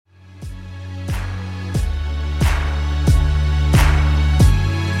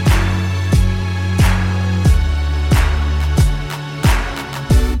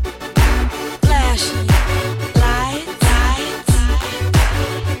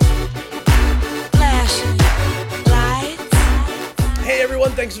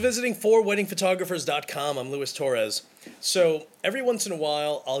Thanks for visiting 4weddingphotographers.com. I'm Luis Torres. So every once in a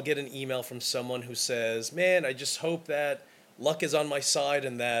while, I'll get an email from someone who says, man, I just hope that luck is on my side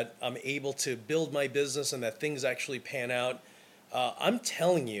and that I'm able to build my business and that things actually pan out. I'm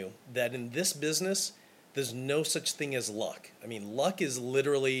telling you that in this business, there's no such thing as luck. I mean, luck is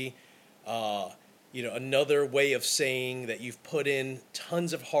literally, another way of saying that you've put in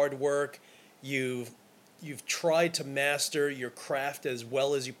tons of hard work. You've tried to master your craft as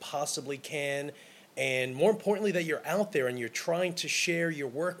well as you possibly can, and more importantly, that you're out there and you're trying to share your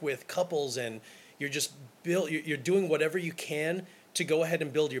work with couples, and you're doing whatever you can to go ahead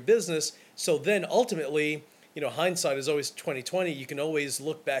and build your business. So then ultimately, hindsight is always 2020. You can always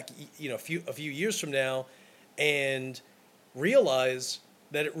look back, a few years from now, and realize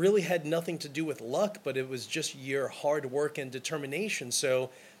that it really had nothing to do with luck, but it was just your hard work and determination. So,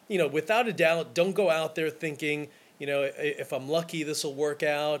 without a doubt, don't go out there thinking, if I'm lucky, this will work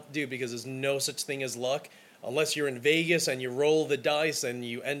out, dude, because there's no such thing as luck. Unless you're in Vegas and you roll the dice and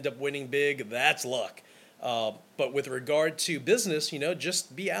you end up winning big, that's luck. But with regard to business,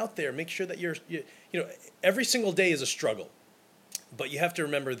 just be out there. Make sure that every single day is a struggle. But you have to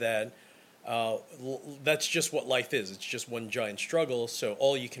remember that that's just what life is. It's just one giant struggle. So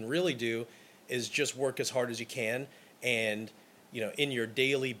all you can really do is just work as hard as you can. And, in your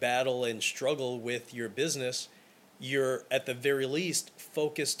daily battle and struggle with your business, you're at the very least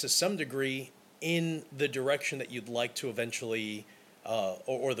focused to some degree in the direction that you'd like to eventually,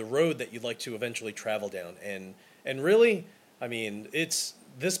 or the road that you'd like to eventually travel down. And really, I mean,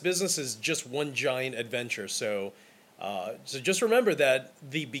 this business is just one giant adventure. So just remember that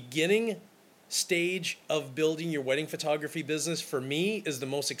the beginning stage of building your wedding photography business for me is the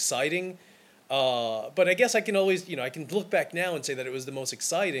most exciting. But I guess I can always, I can look back now and say that it was the most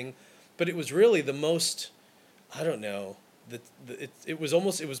exciting, but it was really the most, I don't know, it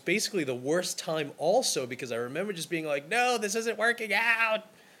was basically the worst time also, because I remember just being like, no, this isn't working out.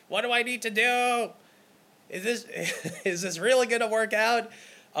 What do I need to do? Is this really going to work out?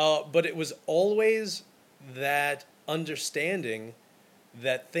 But it was always that understanding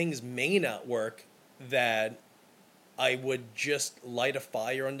that things may not work, that I would just light a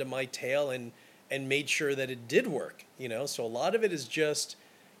fire under my tail and made sure that it did work, So a lot of it is just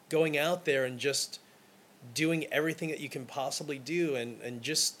going out there and just doing everything that you can possibly do, and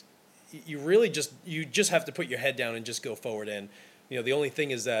just you just have to put your head down and just go forward. And the only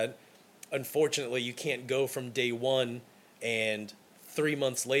thing is that unfortunately you can't go from day one and 3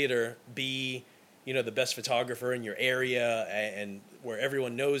 months later be the best photographer in your area and where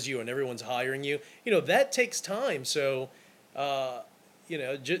everyone knows you and everyone's hiring you. That takes time. So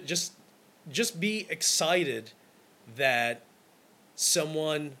just be excited that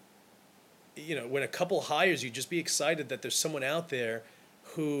someone, when a couple hires you, just be excited that there's someone out there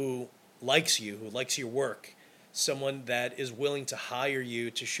who likes you, who likes your work, someone that is willing to hire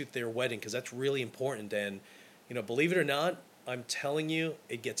you to shoot their wedding, because that's really important. And believe it or not, I'm telling you,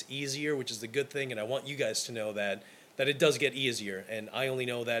 it gets easier, which is the good thing. And I want you guys to know that it does get easier. And I only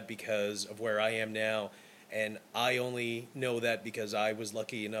know that because of where I am now. And I only know that because I was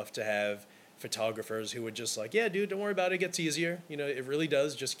lucky enough to have photographers who were just like, yeah, dude, don't worry about it. It gets easier. It really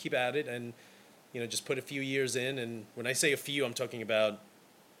does. Just keep at it. And, just put a few years in. And when I say a few, I'm talking about,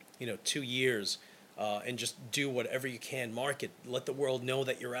 2 years. And just do whatever you can. Market. Let the world know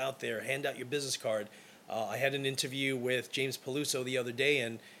that you're out there. Hand out your business card. I had an interview with James Peluso the other day,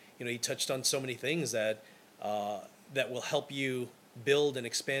 and he touched on so many things that will help you build and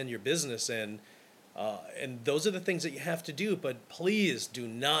expand your business, and those are the things that you have to do. But please do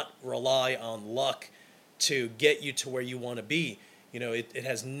not rely on luck to get you to where you want to be. It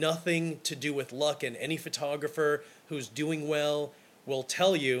has nothing to do with luck, and any photographer who's doing well will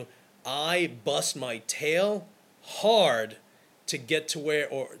tell you, I bust my tail hard to get to where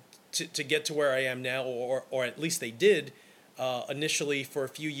to get to where I am now, or at least they did initially for a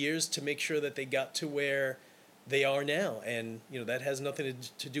few years to make sure that they got to where they are now. And that has nothing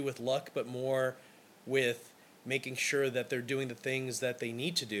to do with luck, but more with making sure that they're doing the things that they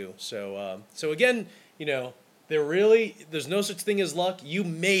need to do. So again, there's no such thing as luck. You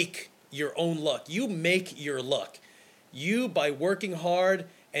make your own luck. You make your luck. You, by working hard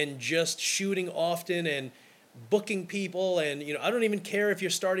and just shooting often and booking people, and I don't even care if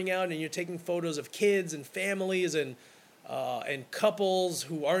you're starting out and you're taking photos of kids and families and couples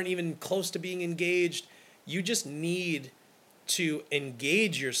who aren't even close to being engaged. You just need to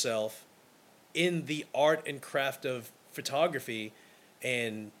engage yourself in the art and craft of photography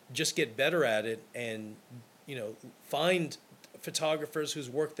and just get better at it, and find photographers whose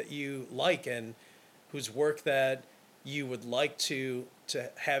work that you like and whose work that you would like to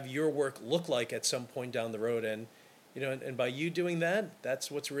have your work look like at some point down the road. And and by you doing that, that's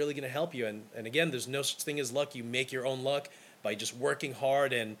what's really going to help you. And again, there's no such thing as luck. You make your own luck by just working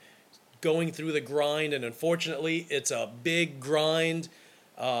hard and going through the grind. And unfortunately, it's a big grind.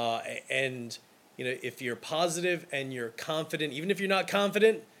 And if you're positive and you're confident, even if you're not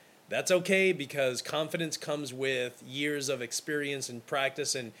confident, that's okay, because confidence comes with years of experience and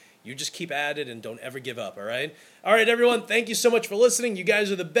practice, and you just keep at it and don't ever give up, all right? All right, everyone, thank you so much for listening. You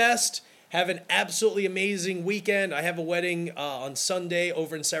guys are the best. Have an absolutely amazing weekend. I have a wedding on Sunday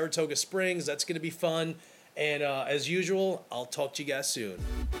over in Saratoga Springs. That's going to be fun. And as usual, I'll talk to you guys soon.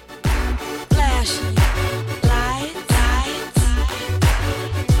 Flash.